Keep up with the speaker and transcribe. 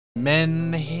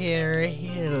Menhir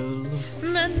Hills.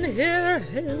 Menhir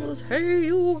Hills, hey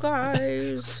you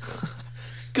guys.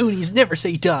 Goonies never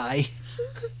say die.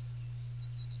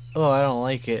 Oh, I don't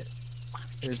like it.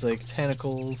 There's like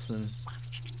tentacles and...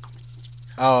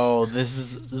 Oh,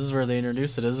 this is where they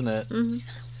introduce it, isn't it? Mm-hmm.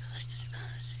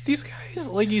 These guys,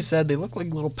 like you said, they look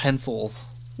like little pencils.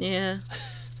 Yeah.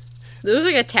 They look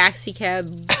like a taxi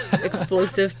cab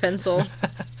explosive pencil.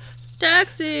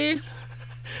 Taxi!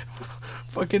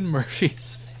 Fucking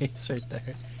Murphy's face right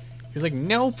there. He's like,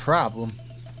 no problem.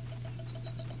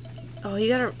 Oh, you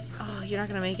gotta... Oh, you're not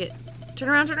gonna make it. Turn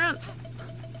around, turn around!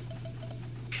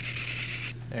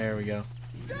 There we go.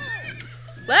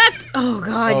 Left! Oh,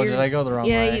 God, Oh, did I go the wrong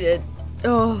way? Yeah, you did.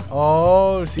 Oh.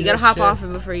 Oh, see, you gotta that hop shit? off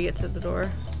him before you get to the door.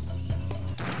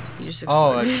 You just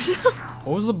exploded yourself.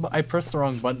 What was the... I pressed the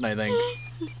wrong button, I think.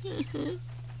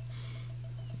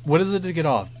 What is it to get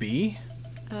off? B?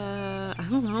 I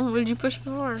don't know. What did you push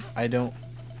before? I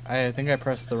think I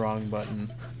pressed the wrong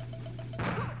button.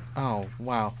 Oh,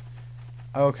 wow.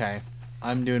 Okay.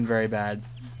 I'm doing very bad.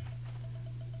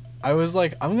 I was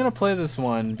like, I'm gonna play this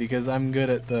one because I'm good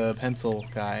at the pencil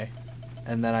guy.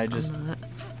 And then I just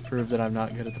proved that I'm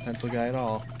not good at the pencil guy at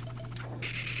all.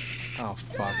 Oh,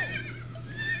 fuck.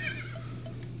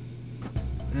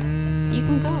 You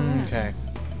can go, yeah. Okay.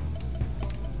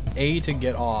 A to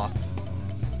get off.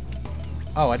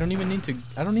 Oh, I don't even need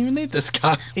this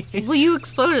guy. Well, you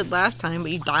exploded last time,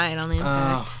 but you died on the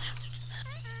impact.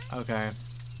 Okay.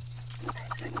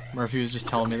 Murphy was just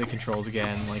telling me the controls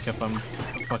again, like if I'm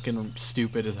fucking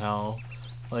stupid as hell.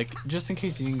 Like, just in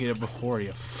case you didn't get it before,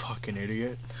 you fucking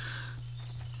idiot.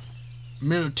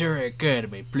 Military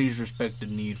Academy, please respect the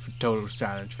need for total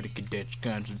silence for the cadets'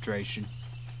 concentration.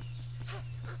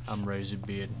 I'm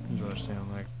Razorbeard, is what I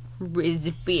sound like.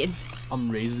 Razorbeard.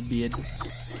 I'm Razorbeard.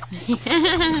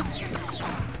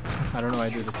 I don't know why I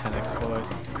do the 10x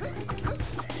voice.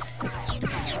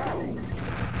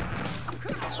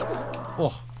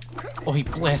 Oh. Oh, he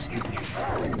blasted me.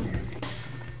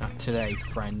 Not today,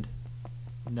 friend.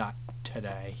 Not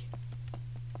today.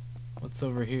 What's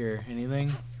over here?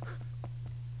 Anything?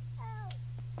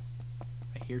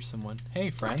 I hear someone. Hey,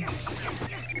 friend.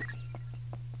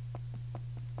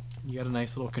 You got a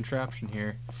nice little contraption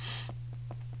here.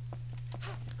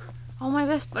 Oh, my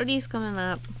best buddy's coming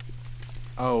up.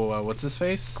 Oh, what's his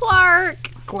face?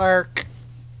 Clark! Clark.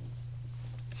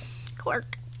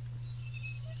 Clark.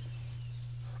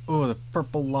 Oh, the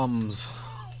purple lums.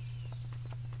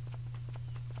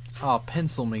 Oh,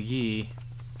 Pencil McGee.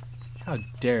 How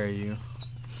dare you?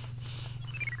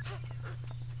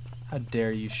 How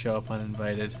dare you show up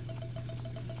uninvited?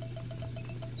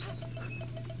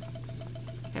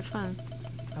 Have fun.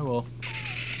 I will.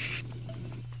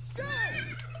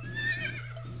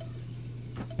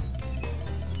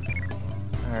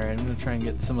 Alright, I'm gonna try and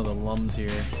get some of the lums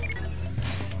here.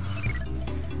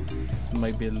 This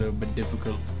might be a little bit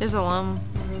difficult. There's a lum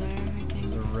over there, I think.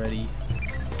 It's ready.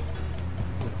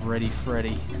 It's ready,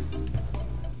 Freddy.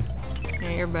 Yeah,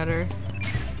 you're better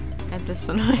at this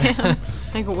than I am.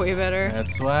 Like, way better.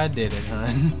 That's why I did it,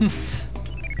 hon.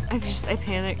 I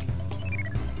panic.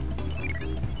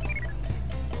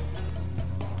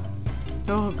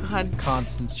 Oh, God.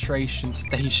 Concentration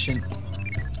station.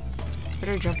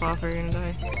 Better jump off or you're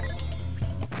gonna die.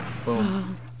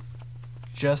 Boom.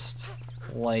 Just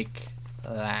like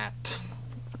that.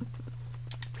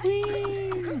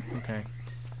 Okay.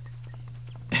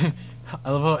 I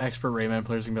love how expert Rayman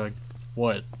players can be like,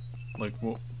 what? Like,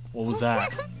 what was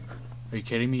that? Are you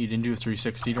kidding me? You didn't do a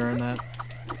 360 during that?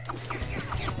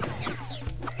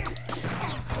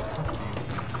 Fuck you.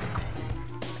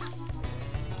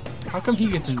 How come he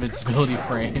gets invincibility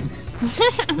frames?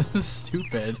 This is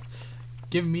stupid.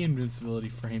 Give me invincibility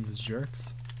frames,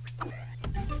 jerks.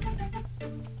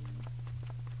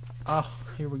 Oh,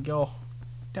 here we go.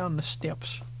 Down the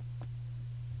steps.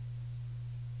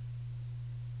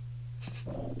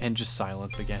 And just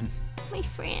silence again. My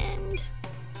friend.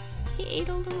 He ate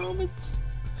all the robots.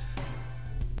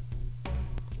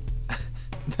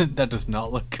 That does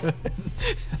not look good.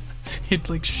 It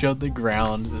like showed the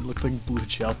ground and it looked like blue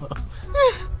jello.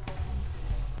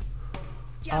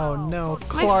 Oh no,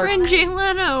 Clark. My friend Jay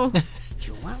Leno.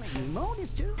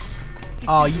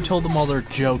 Oh, you told them all their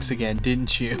jokes again,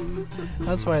 didn't you?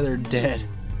 That's why they're dead.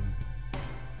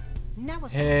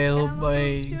 Hey, little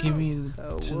boy, give me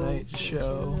the Tonight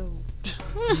Show.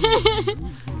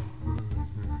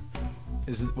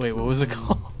 Wait, what was it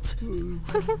called?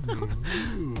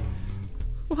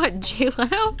 What, Jay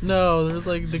Leno? No, there was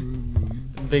like the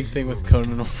big thing with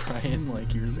Conan O'Brien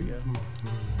like years ago.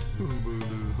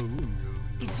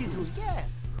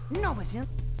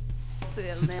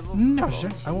 No,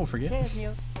 sure. I won't forget.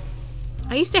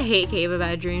 I used to hate Cave of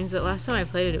Bad Dreams, but last time I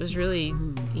played it, it was really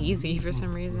easy for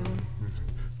some reason.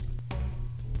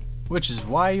 Which is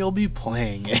why you'll be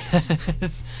playing it.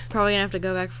 Probably gonna have to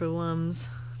go back for Lums.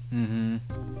 Mm-hmm.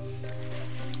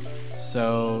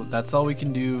 So that's all we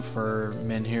can do for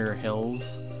Menhir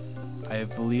Hills. I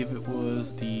believe it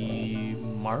was the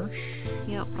marsh?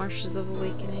 Yep, Marshes of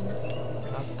Awakening.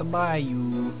 Not the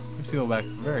bayou. We have to go back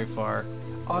very far.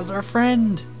 Oh, it's our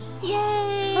friend!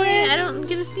 Yay! Friend. I don't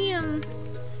get to see him.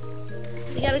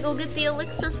 We gotta go get the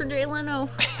elixir for Leno.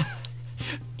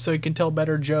 So he can tell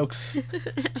better jokes.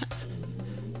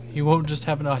 He won't just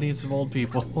have an audience of old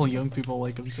people. Young people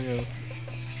like him too.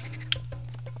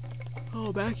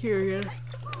 Oh, back here again.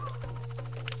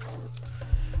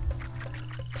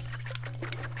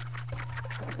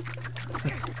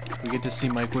 We get to see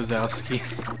Mike Wazowski.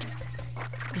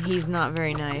 He's not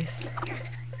very nice.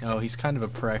 No, he's kind of a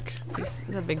prick. He's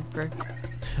a big brick.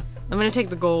 I'm gonna take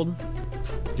the gold.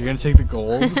 You're gonna take the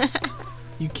gold?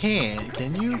 You can't,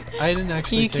 can you? I didn't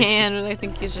actually You can, but I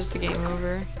think it's just the game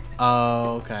over.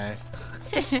 Oh, okay.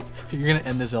 You're gonna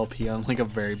end this LP on like a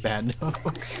very bad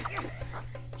note.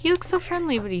 He looks so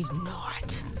friendly, but he's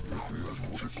not.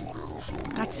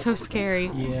 That's so scary.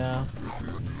 Yeah.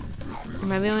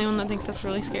 Am I the only one that thinks that's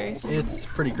really scary? It's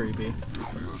pretty creepy.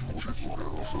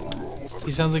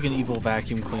 He sounds like an evil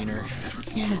vacuum cleaner.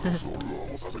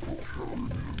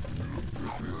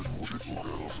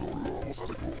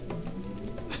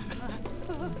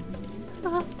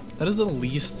 That is the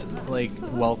least, like,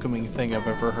 welcoming thing I've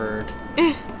ever heard.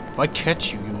 If I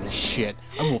catch you, you little shit,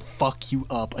 I will fuck you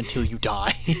up until you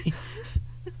die.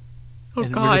 Oh,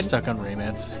 and God. we're just stuck on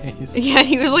Rayman's face. Yeah,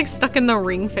 he was like stuck in the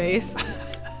ring face.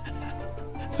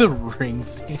 The ring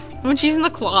face. When she's in the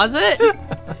closet?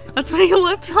 That's what he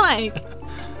looked like.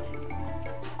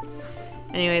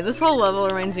 Anyway, this whole level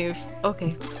reminds me of...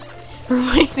 Okay.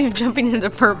 Reminds me of jumping into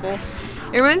purple.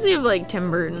 It reminds me of like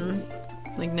Tim Burton.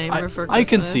 Like Nightmare Before Christmas. I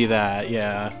can see that,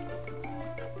 yeah.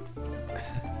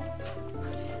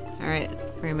 Alright,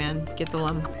 Rayman, get the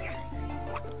lum.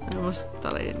 I almost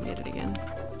thought I didn't get it again.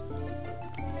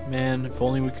 Man, if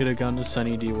only we could have gone to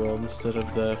Sunny D World instead of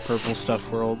the Purple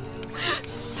Stuff World.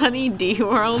 Sunny D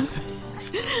World.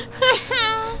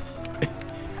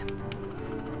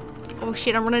 Oh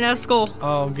shit, I'm running out of skull.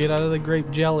 Oh, get out of the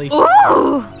grape jelly.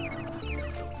 Ooh!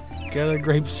 Get out of the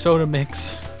grape soda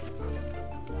mix.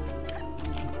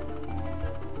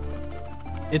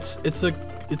 It's a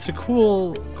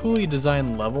coolly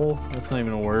designed level. That's not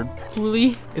even a word.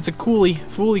 Coolly. It's a coolly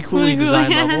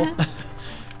designed level.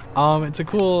 It's a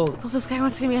cool. Oh, this guy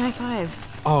wants to give me a high five.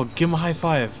 Oh, give him a high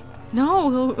five.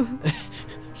 No,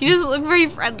 he doesn't look very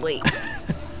friendly.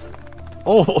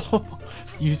 Oh,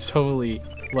 you totally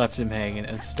left him hanging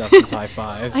and stuffed his high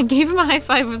five. I gave him a high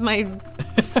five with my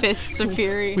fists of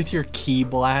fury. With your ki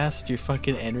blast, your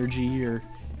fucking energy, your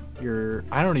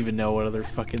I don't even know what other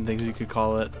fucking things you could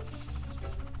call it.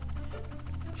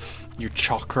 Your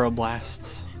chakra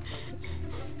blasts.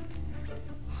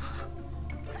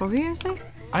 What were you gonna say?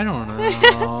 I don't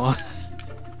know.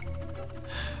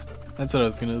 That's what I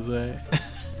was gonna say.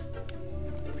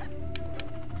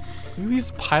 Look at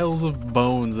these piles of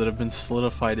bones that have been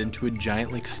solidified into a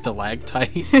giant like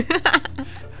stalactite.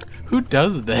 Who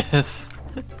does this?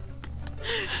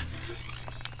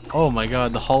 Oh my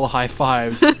god, the Hall of High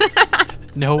Fives.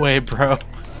 No way, bro.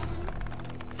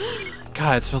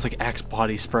 God, it smells like Axe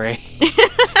body spray.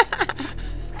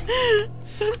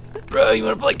 Bro, you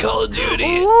wanna play Call of Duty?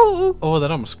 Ooh. Oh,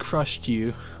 that almost crushed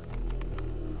you.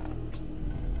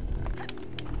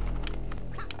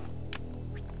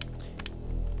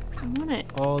 I want it.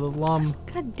 Oh, the lum.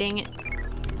 God dang it.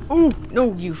 Oh,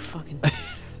 no, you fucking...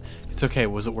 It's okay,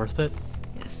 was it worth it?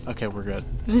 Yes. Okay, we're good.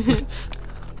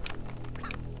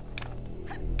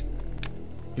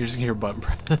 You're just gonna hear button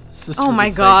press. Oh my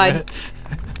god.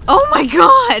 Oh my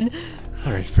god!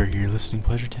 Alright, for your listening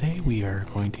pleasure today, we are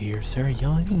going to hear Sarah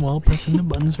yelling while pressing the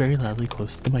buttons very loudly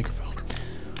close to the microphone.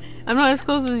 I'm not as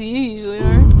close as you usually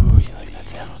are. Ooh, you like that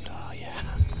sound? Oh, yeah.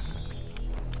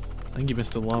 I think you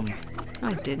missed a lum. No,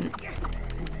 I didn't.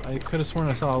 I could have sworn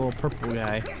I saw a little purple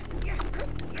guy.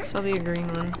 So I'll be a green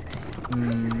one.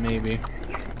 Maybe.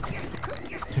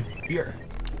 Here.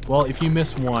 Well, if you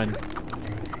miss one,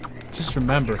 just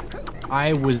remember,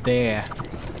 I was there.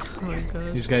 Oh my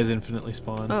god. These guys infinitely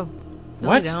spawn. Oh. No,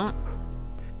 What? they don't.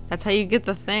 That's how you get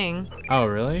the thing. Oh,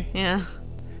 really? Yeah.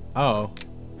 Oh.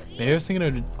 Maybe I was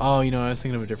thinking of... Oh, you know, I was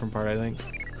thinking of a different part, I think.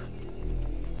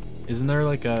 Isn't there,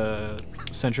 like, a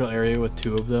central area with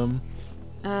two of them?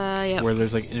 Yeah. Where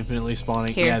there's, like, infinitely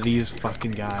spawning? Here. Yeah, these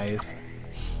fucking guys.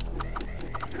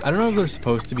 I don't know if they're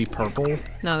supposed to be purple.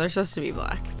 No, they're supposed to be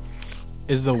black.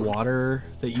 Is the water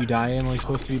that you die in like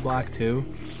supposed to be black too?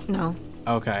 No.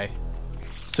 Okay.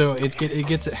 So it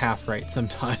gets it half right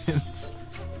sometimes.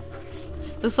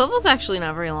 This level's actually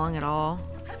not very long at all.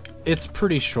 It's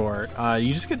pretty short.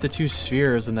 You just get the 2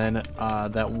 spheres and then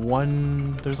that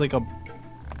one, there's like a,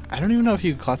 I don't even know if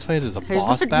you could classify it as a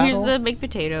boss battle. Here's the baked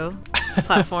potato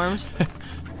platforms.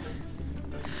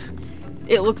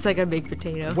 It looks like a baked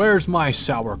potato. Where's my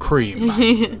sour cream?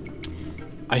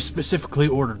 I specifically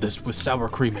ordered this with sour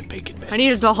cream and bacon bits. I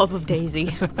need a dollop of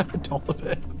Daisy. A dollop of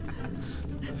it.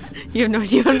 You have no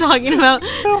idea what I'm talking about.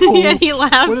 No. Yeah, he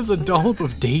laughs. What is a dollop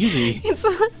of Daisy? It's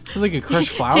like it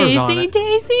crushed flowers Daisy, on it.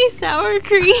 Daisy, sour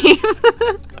cream.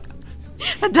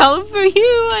 A dollop for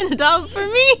you and a dollop for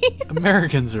me.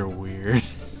 Americans are weird.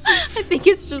 I think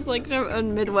it's just like a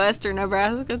Midwest or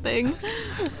Nebraska thing.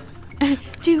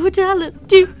 Do a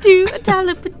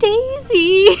dollop of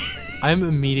Daisy. I'm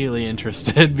immediately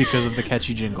interested because of the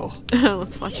catchy jingle.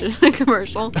 Let's watch it. A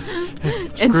commercial.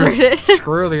 Insert it.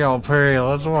 Screw the LP.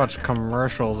 Let's watch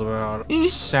commercials about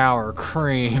sour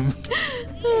cream.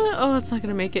 Oh, it's not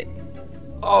gonna make it.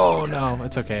 Oh no,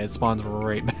 it's okay. It spawns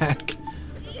right back.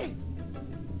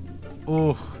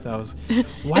 Oh, that was.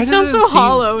 Why it does sounds so seem...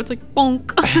 hollow. It's like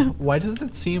bonk. Why does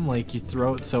it seem like you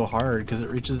throw it so hard? Because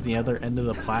it reaches the other end of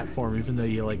the platform, even though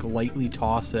you like lightly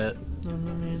toss it. Oh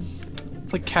man.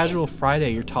 It's like Casual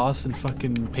Friday. You're tossing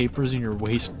fucking papers in your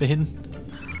waste bin.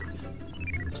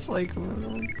 It's like,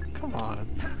 come on.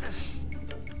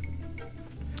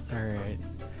 Alright.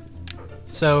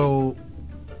 So,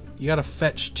 you gotta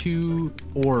fetch 2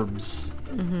 orbs.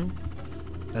 Mm-hmm.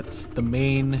 That's the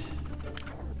main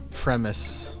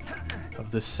premise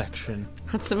of this section.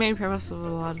 That's the main premise of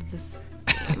a lot of this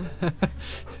game.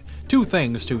 Two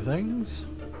things.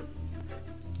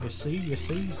 You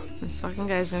see? This fucking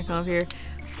guy's gonna come up here.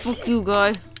 Fuck you,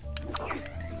 guy.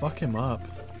 Fuck him up.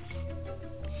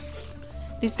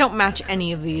 These don't match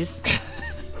any of these.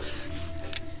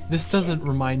 This doesn't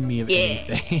remind me of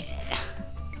anything.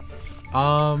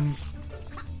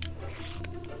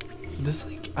 This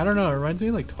like, I don't know, it reminds me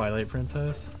of like Twilight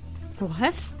Princess.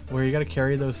 What? Where you gotta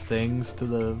carry those things to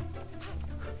the...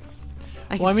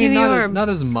 I Well, I mean, not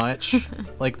as much.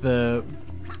 Like the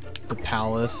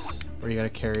palace, where you gotta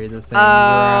carry the things around.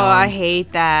 I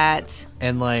hate that.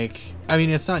 And like, I mean,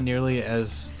 it's not nearly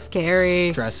as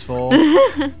scary, stressful.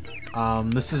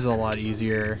 This is a lot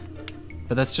easier,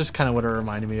 but that's just kind of what it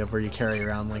reminded me of, where you carry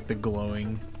around like the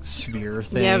glowing sphere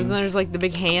thing. Yeah, but then there's like the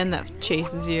big hand that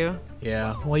chases you.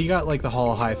 Yeah, well, you got like the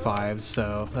Hall of High Fives,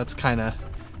 so that's kind of...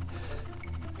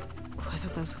 Oh, I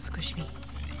thought that was gonna squish me.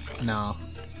 No.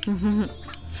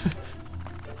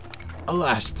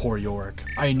 Alas, poor Yorick.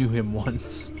 I knew him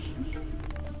once.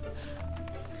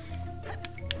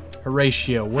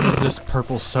 Horatio, what is this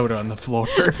purple soda on the floor?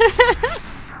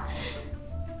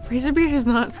 Razorbeard is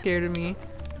not scared of me.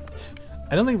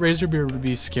 I don't think Razorbeard would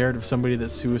be scared of somebody that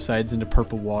suicides into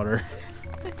purple water.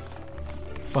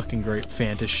 Fucking great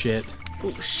Fanta shit.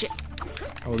 Oh shit.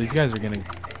 Oh, these guys are gonna...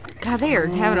 God, they are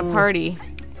having a party.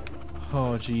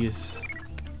 Oh, jeez.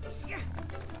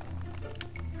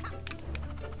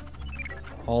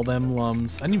 All them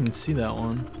lums. I didn't even see that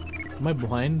one. Am I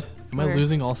blind? Am I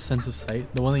losing all sense of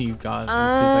sight? The one that you got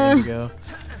like 2 seconds ago.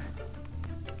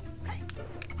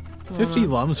 50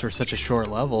 lums for such a short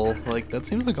level. Like, that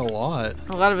seems like a lot.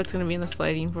 A lot of it's gonna be in the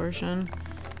sliding portion.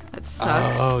 That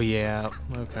sucks. Oh, yeah.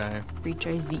 Okay.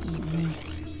 Retries to eat me.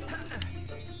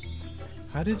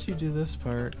 How did you do this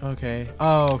part? Okay.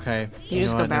 Oh, okay. You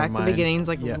just go back. The beginning's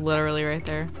like literally right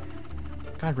there.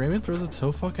 God, Rayman throws it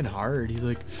so fucking hard. He's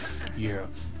like, yeah,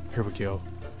 here we go.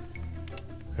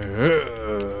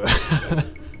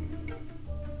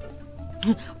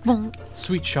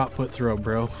 Sweet shot put throw,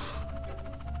 bro.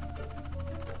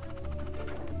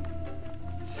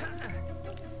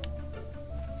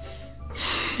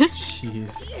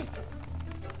 Jeez.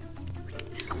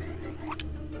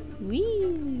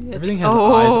 Wee. Everything has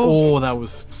eyes. Oh, that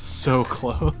was so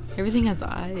close. Everything has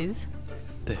eyes.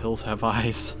 The hills have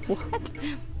eyes. What?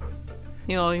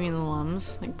 You mean the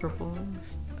lums? Like purple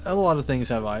lums? A lot of things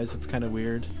have eyes. It's kind of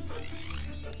weird.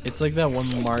 It's like that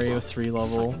one Mario 3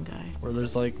 level where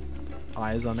there's like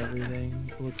eyes on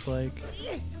everything, it looks like.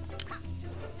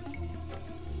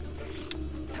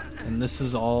 And this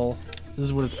is what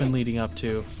it's been leading up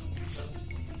to.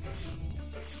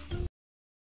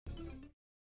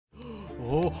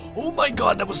 Oh my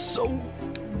god, that was so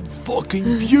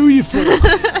fucking beautiful!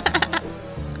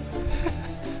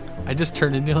 I just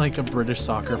turned into like a British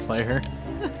soccer player.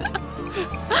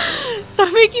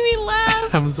 Stop making me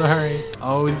laugh! I'm sorry.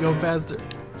 Always go faster.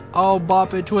 Oh,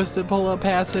 bop it, twist it, pull it,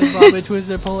 pass it. Bop it, twist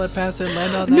it, pull it, pass it.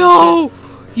 Land on that No!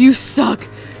 You suck.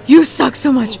 You suck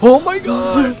so much. shit. Oh my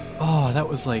god! Oh, that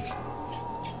was like...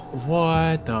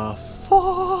 What the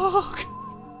fuck?